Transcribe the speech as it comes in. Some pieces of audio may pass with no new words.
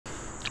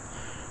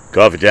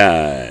Coffee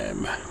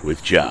time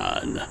with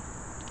John.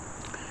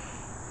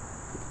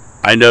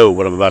 I know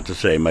what I'm about to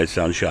say might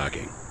sound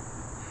shocking,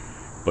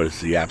 but it's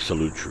the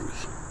absolute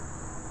truth.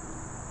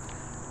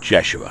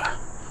 Jeshua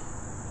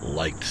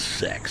liked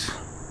sex.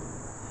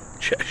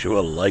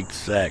 Jeshua liked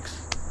sex.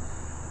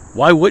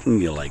 Why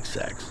wouldn't you like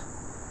sex?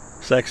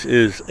 Sex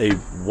is a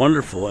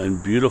wonderful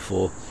and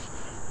beautiful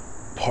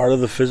part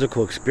of the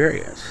physical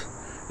experience.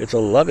 It's a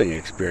loving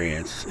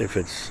experience if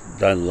it's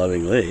done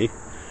lovingly.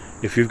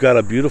 If you've got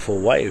a beautiful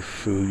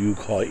wife who you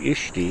call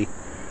Ishti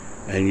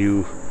and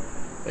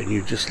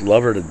you just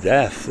love her to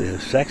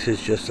death, sex is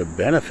just a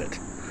benefit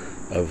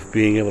of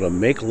being able to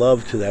make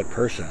love to that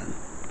person.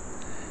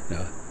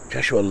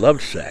 Jeshua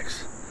loved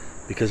sex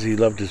because he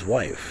loved his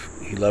wife.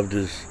 He loved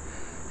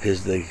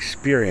the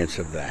experience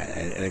of that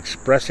and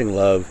expressing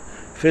love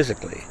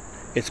physically.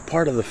 It's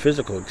part of the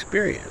physical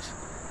experience.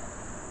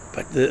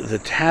 But the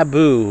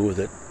taboo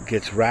that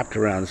gets wrapped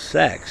around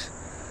sex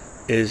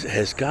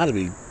has got to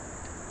be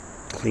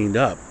cleaned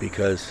up,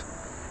 because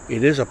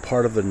it is a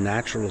part of the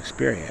natural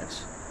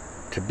experience.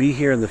 To be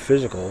here in the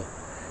physical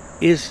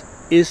is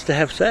to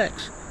have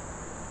sex,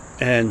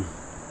 and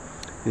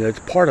it's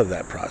part of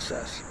that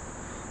process.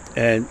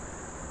 And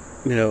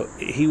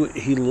he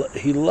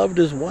loved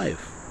his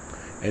wife,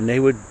 and they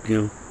would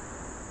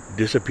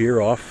disappear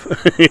off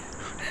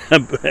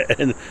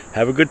and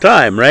have a good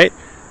time, right?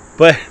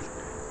 But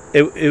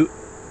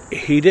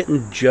he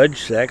didn't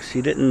judge sex.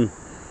 He didn't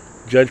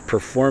judge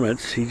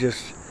performance.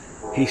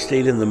 He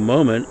stayed in the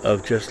moment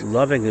of just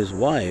loving his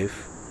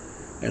wife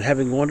and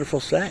having wonderful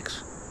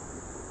sex.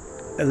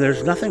 And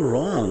there's nothing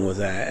wrong with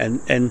that.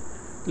 And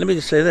let me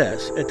just say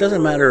this. It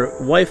doesn't matter.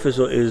 Wife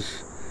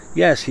is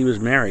yes, he was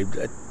married.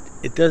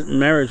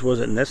 Marriage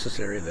wasn't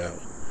necessary, though.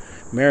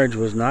 Marriage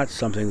was not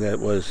something that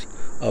was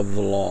of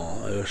the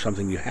law. It was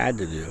something you had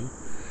to do.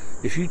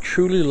 If you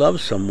truly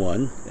love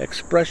someone,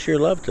 express your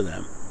love to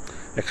them.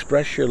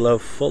 Express your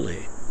love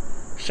fully,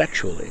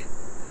 sexually.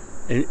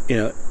 And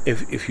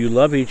if you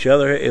love each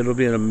other, it'll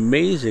be an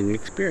amazing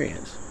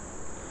experience.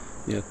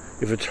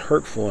 If it's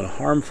hurtful and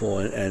harmful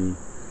and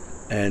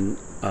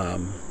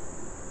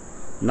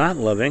not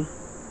loving,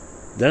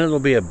 then it'll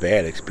be a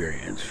bad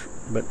experience.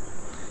 But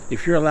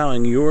if you're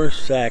allowing your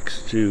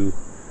sex to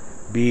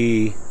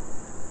be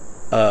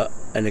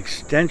an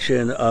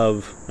extension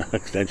of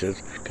extension,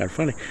 it's kind of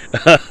funny,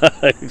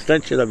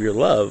 extension of your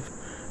love,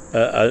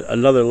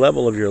 another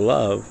level of your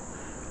love,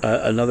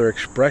 another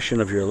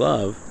expression of your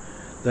love,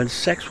 then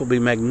sex will be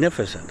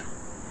magnificent.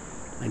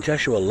 And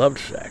Jeshua loved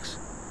sex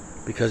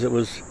because it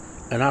was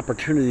an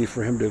opportunity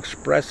for him to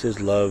express his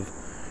love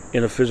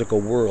in a physical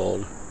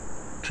world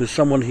to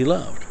someone he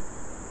loved.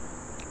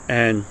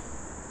 And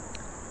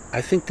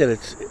I think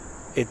that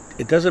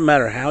it doesn't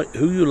matter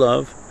who you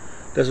love,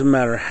 doesn't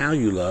matter how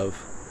you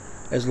love,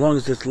 as long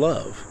as it's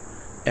love.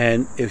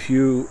 And if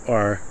you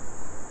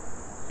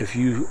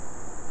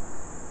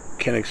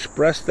can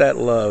express that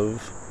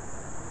love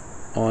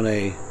on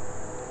a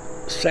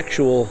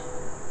sexual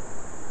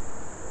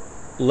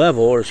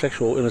level or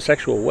in a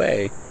sexual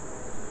way,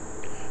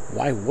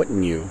 why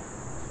wouldn't you?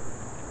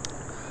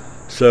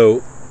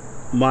 So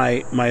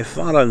my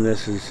thought on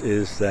this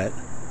is that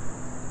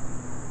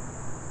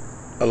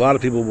a lot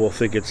of people will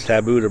think it's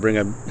taboo to bring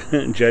up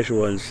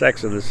Jeshua and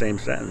sex in the same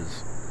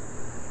sentence.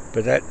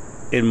 But that,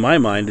 in my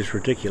mind, is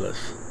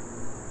ridiculous.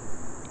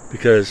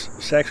 Because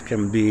sex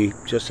can be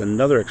just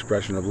another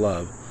expression of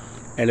love.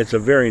 And it's a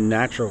very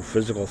natural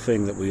physical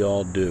thing that we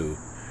all do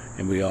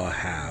and we all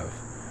have.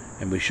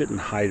 And we shouldn't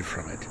hide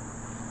from it.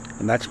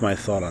 And that's my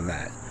thought on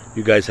that.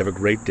 You guys have a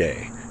great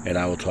day, and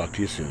I will talk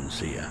to you soon.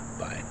 See ya.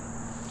 Bye.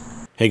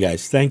 Hey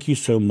guys, thank you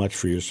so much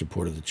for your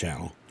support of the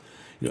channel.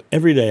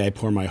 Every day I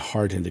pour my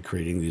heart into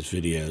creating these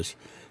videos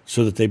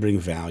so that they bring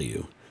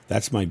value.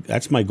 That's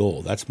my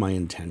goal. That's my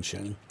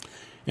intention.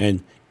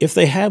 And if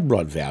they have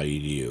brought value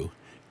to you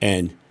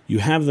and you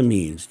have the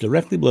means,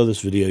 directly below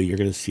this video you're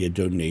going to see a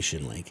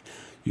donation link.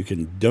 You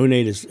can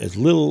donate as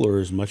little or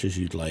as much as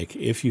you'd like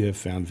if you have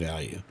found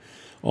value.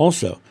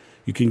 Also,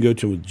 you can go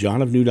to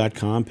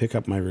johnofnew.com, pick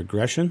up my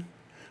regression,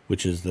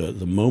 which is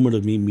the moment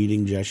of me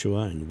meeting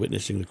Jeshua and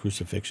witnessing the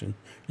crucifixion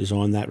is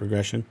on that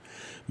regression.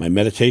 My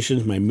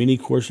meditations, my mini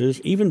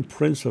courses, even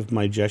prints of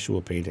my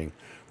Jeshua painting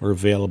are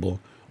available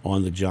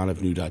on the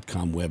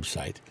johnofnew.com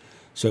website.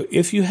 So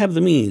if you have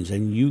the means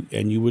and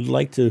you would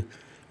like to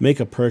make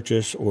a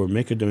purchase or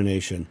make a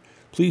donation,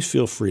 please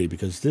feel free,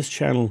 because this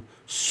channel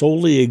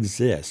solely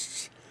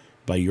exists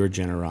by your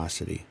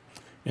generosity.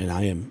 And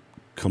I am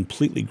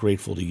completely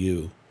grateful to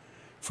you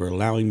for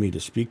allowing me to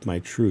speak my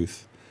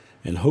truth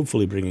and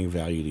hopefully bringing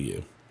value to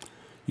you.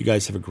 You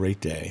guys have a great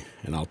day,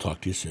 and I'll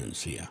talk to you soon.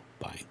 See ya.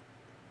 Bye.